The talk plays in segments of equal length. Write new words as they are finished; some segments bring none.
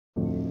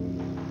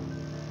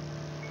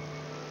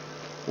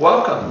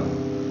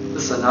Welcome!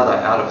 This is another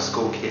Out of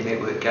School Care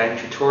Network game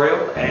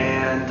tutorial,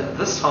 and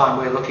this time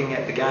we're looking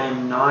at the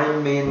game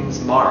 9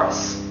 Men's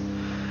Morris,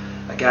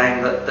 a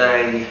game that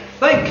they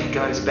think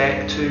goes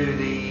back to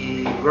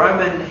the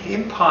Roman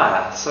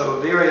Empire, so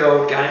a very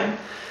old game.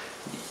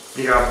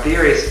 There are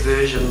various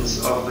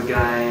versions of the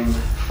game,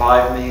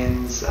 5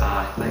 men's,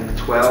 I think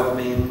 12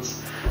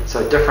 men's,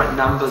 so different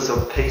numbers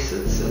of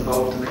pieces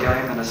involved in the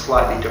game and a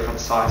slightly different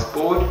size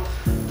board.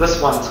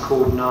 This one's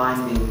called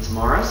 9 Men's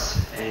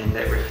Morris, and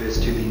that refers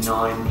to the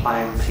 9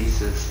 playing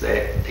pieces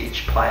that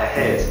each player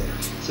has.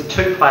 It's a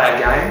 2-player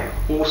game,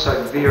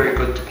 also very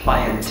good to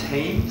play in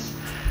teams.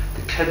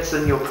 The kids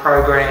in your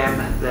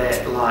program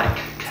that like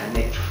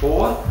Connect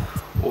 4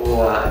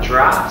 or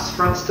drafts,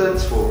 for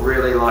instance, will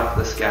really like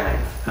this game.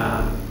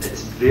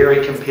 It's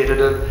very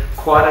competitive,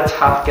 quite a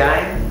tough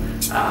game.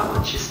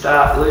 Once you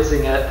start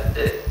losing it,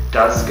 it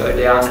does go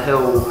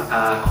downhill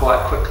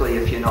quite quickly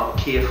if you're not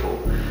careful.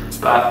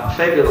 But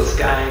fabulous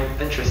game,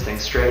 interesting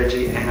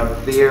strategy, and a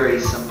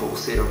very simple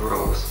set of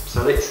rules.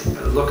 So let's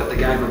look at the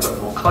game a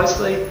bit more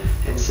closely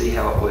and see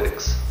how it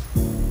works.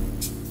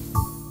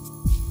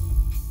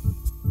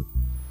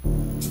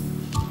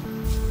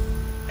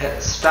 At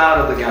the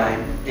start of the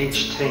game,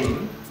 each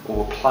team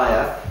or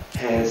player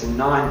has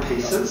 9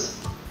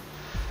 pieces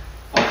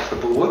off the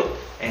board,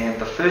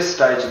 and the first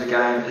stage of the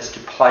game is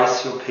to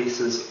place your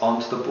pieces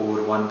onto the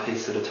board one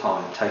piece at a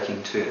time,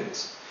 taking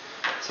turns.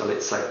 So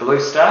let's say blue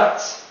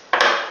starts.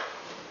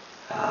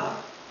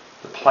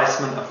 The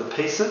placement of the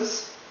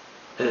pieces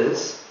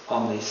is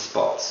on these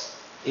spots.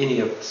 Any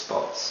of the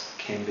spots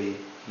can be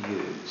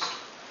used.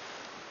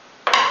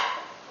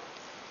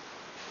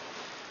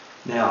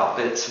 Now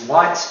it's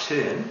white's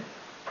turn.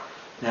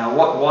 Now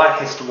what white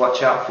has to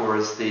watch out for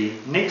is the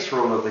next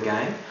rule of the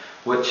game,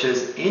 which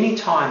is any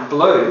time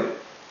blue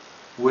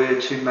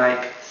were to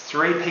make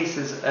 3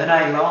 pieces in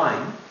a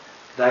line,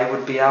 they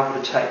would be able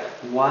to take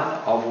one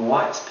of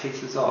white's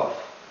pieces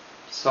off.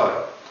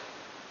 So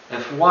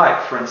if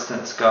white, for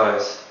instance,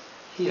 goes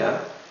here,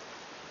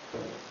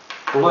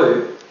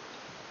 blue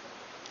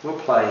will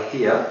play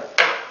here,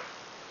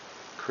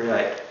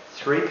 create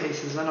 3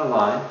 pieces in a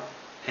line,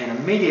 and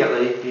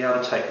immediately be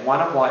able to take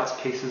one of white's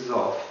pieces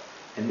off,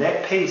 and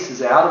that piece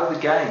is out of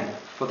the game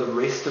for the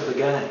rest of the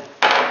game.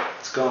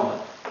 It's gone.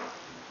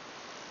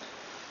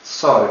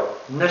 So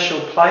initial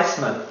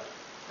placement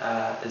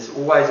is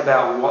always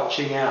about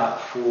watching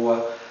out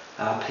for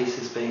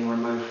pieces being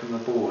removed from the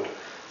board.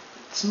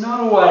 It's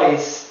not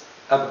always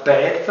a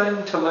bad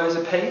thing to lose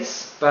a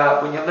piece,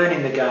 but when you're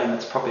learning the game,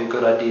 it's probably a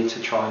good idea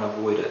to try and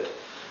avoid it.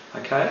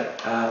 Okay,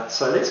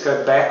 so let's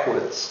go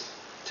backwards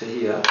to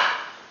here,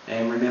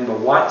 and remember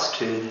white's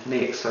turn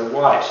next, so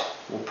white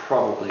will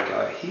probably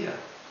go here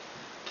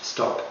to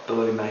stop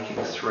blue making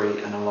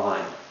 3 in a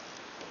line.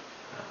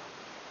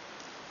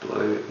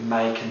 Blue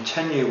may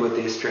continue with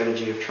their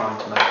strategy of trying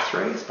to make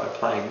 3s by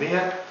playing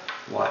there.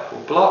 White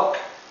will block.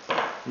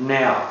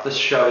 Now, this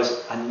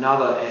shows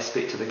another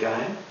aspect of the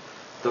game.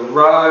 The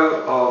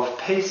row of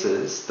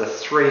pieces, the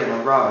 3 in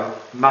a row,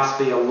 must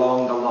be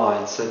along the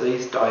line. So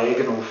these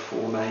diagonal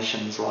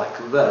formations like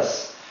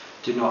this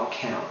do not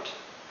count.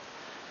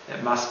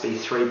 It must be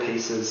 3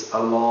 pieces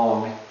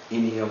along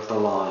any of the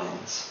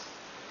lines.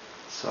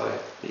 So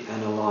the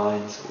inner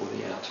lines or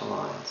the outer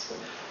lines.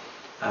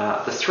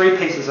 The 3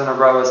 pieces in a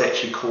row is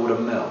actually called a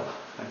mill.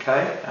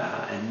 Okay?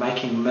 And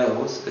making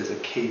mills is a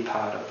key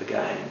part of the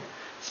game,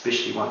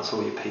 especially once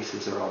all your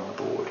pieces are on the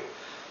board.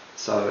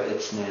 So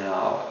it's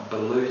now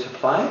blue to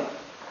play.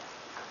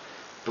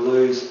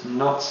 Blue's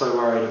not so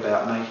worried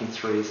about making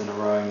 3s in a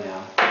row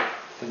now,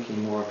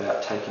 thinking more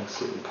about taking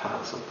certain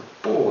parts of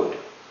the board.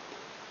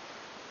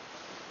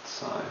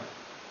 So,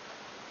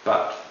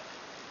 but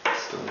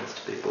still needs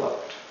to be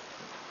blocked.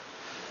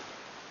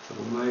 So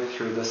we'll move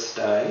through this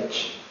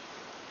stage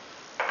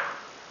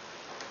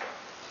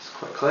just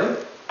quickly.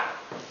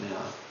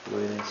 Now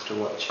blue needs to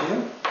watch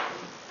here.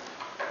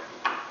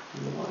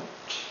 White.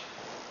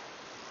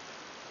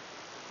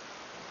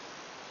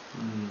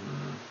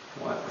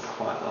 White would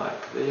quite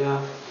like there,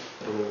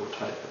 blue will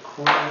take the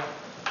corner,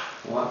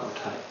 white will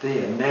take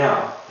there.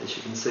 Now, as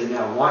you can see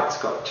now, white's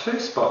got 2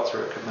 spots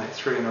where it could make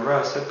 3 in a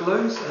row, so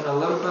blue's in a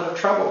little bit of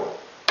trouble,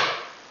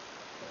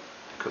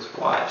 because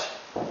white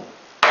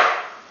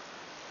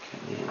can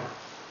then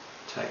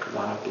take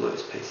one of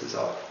blue's pieces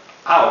off.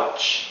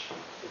 Ouch!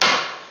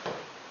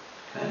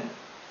 Okay.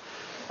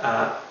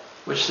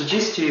 Which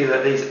suggests to you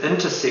that these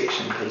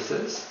intersection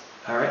pieces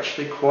are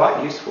actually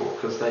quite useful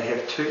because they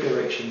have 2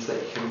 directions that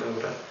you can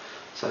build in.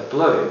 So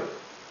blue,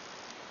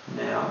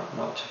 now,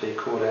 not to be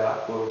caught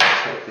out, will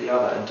take the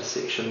other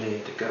intersection there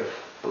to give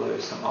blue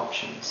some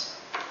options.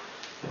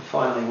 And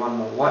finally one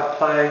more white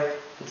play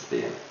is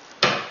there.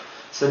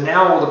 So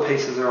now all the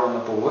pieces are on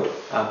the board.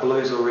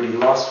 Blue's already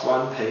lost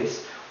 1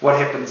 piece. What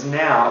happens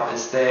now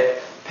is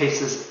that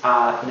pieces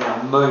are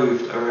now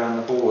moved around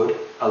the board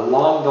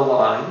along the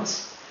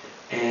lines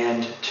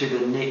and to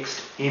the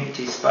next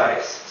empty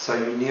space. So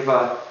you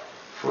never,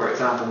 for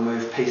example,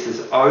 move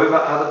pieces over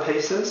other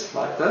pieces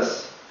like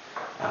this.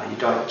 You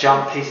don't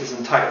jump pieces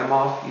and take them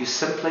off. You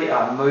simply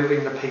are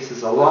moving the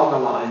pieces along the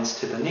lines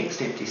to the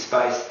next empty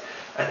space,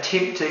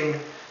 attempting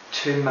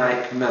to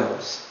make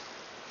mills,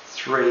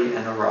 3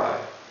 in a row.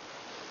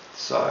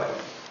 So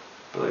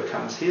blue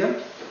comes here,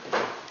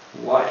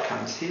 white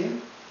comes here.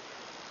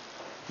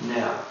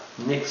 Now,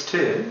 next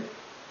turn,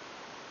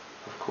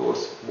 of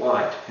course,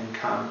 white can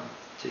come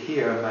to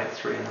here and make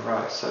 3 in a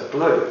row. So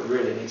blue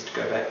really needs to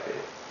go back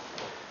there,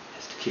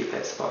 just to keep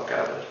that spot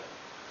guarded.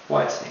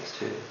 White's next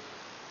turn.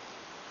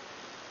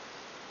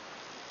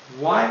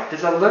 White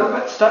is a little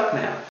bit stuck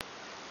now.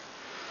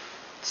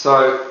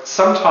 So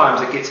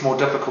sometimes it gets more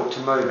difficult to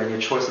move and your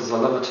choices are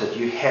limited.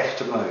 You have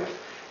to move.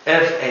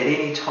 If at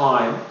any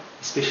time,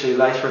 especially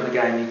later in the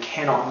game, you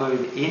cannot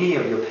move any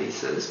of your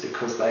pieces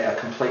because they are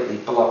completely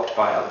blocked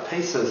by other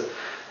pieces,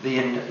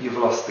 then you've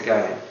lost the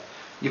game.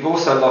 You've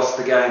also lost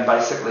the game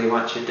basically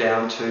once you're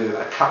down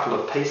to a couple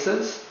of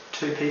pieces,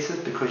 2 pieces,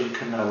 because you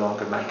can no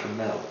longer make a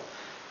mill.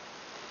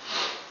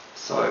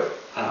 So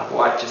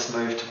white just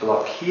moved to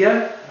block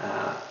here.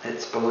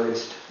 It's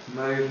blue's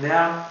move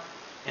now.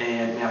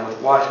 And now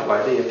with white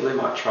away there, blue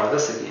might try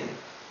this again.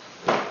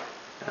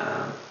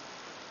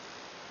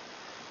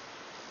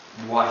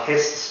 White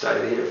has to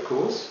stay there, of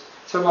course.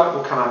 So white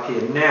will come up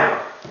here.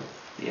 Now,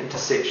 the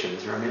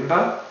intersections,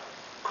 remember?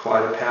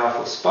 Quite a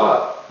powerful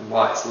spot.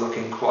 White's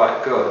looking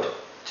quite good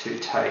to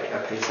take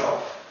a piece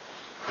off.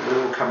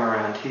 Blue will come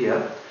around here.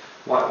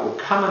 White will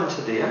come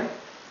into there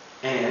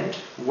and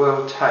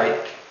will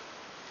take,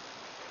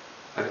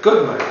 a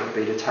good move would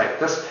be to take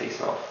this piece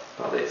off.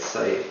 But let's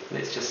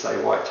just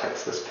say white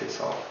takes this piece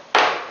off.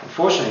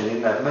 Unfortunately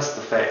then they've missed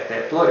the fact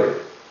that blue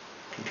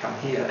can come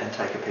here and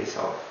take a piece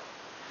off.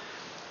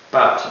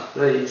 But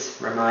these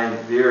remain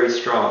very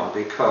strong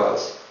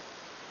because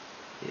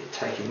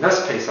taking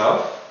this piece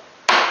off,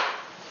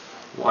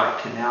 white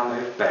can now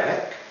move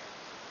back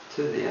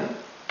to there.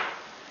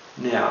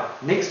 Now,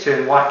 next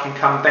turn white can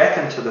come back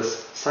into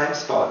this same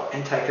spot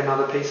and take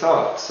another piece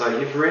off. So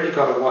you've really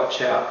got to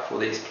watch out for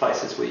these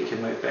places where you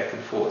can move back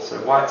and forth. So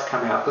white's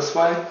come out this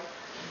way.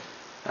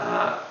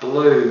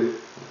 Blue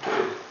will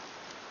do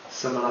a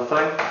similar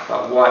thing,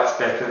 but white's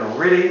back in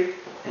already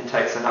and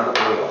takes another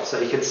blue off. So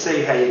you can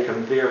see how you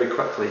can very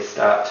quickly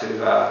start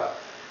to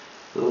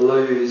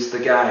lose the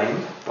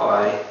game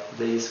by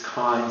these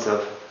kinds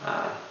of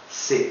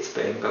sets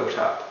being built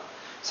up.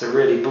 So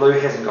really blue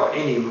hasn't got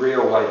any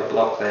real way to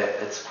block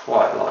that. It's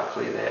quite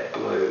likely that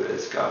blue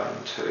is going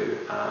to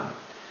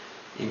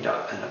end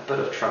up in a bit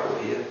of trouble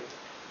here.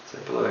 So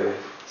blue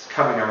is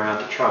coming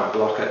around to try and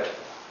block it.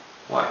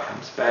 White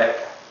comes back,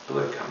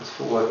 blue comes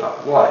forward,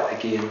 but white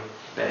again,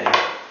 bang.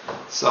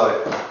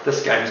 So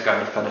this game is going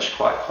to finish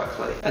quite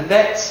quickly. And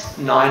that's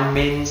 9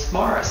 men's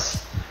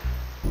Morris.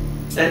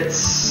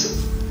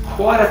 It's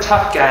quite a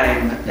tough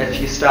game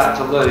if you start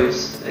to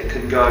lose. It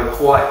can go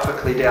quite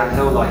quickly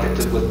downhill like it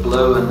did with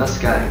blue in this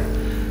game.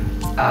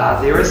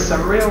 There is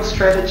some real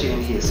strategy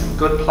in here, some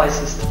good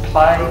places to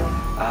play.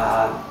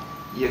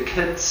 Your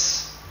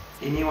kids,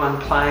 anyone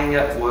playing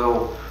it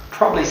will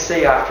probably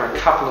see after a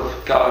couple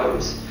of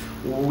goes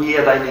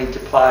where they need to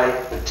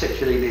play,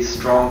 particularly these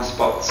strong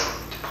spots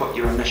to put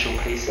your initial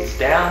pieces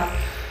down.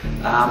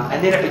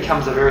 And then it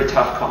becomes a very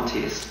tough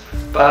contest.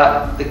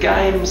 But the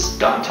games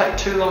don't take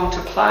too long to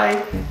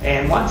play,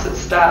 and once it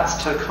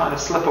starts to kind of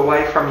slip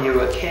away from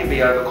you, it can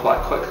be over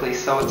quite quickly,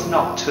 so it's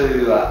not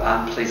too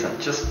unpleasant.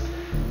 Just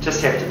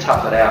have to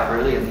tough it out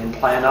really and then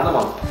play another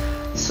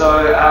one.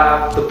 So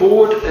the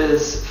board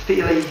is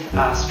fairly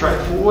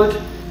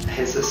straightforward. It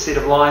has a set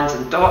of lines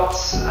and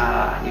dots.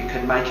 You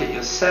can make it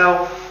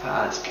yourself.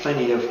 There's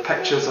plenty of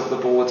pictures of the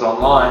boards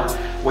online.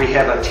 We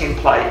have a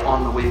template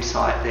on the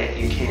website that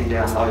you can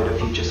download if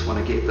you just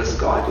want to get this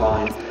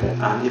guideline.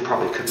 You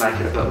probably could make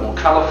it a bit more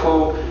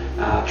colourful,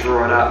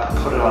 draw it up,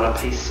 put it on a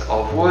piece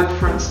of wood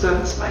for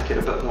instance, make it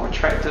a bit more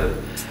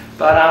attractive.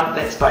 But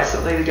that's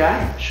basically the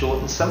game, short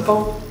and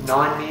simple,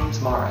 9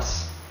 men's Morris.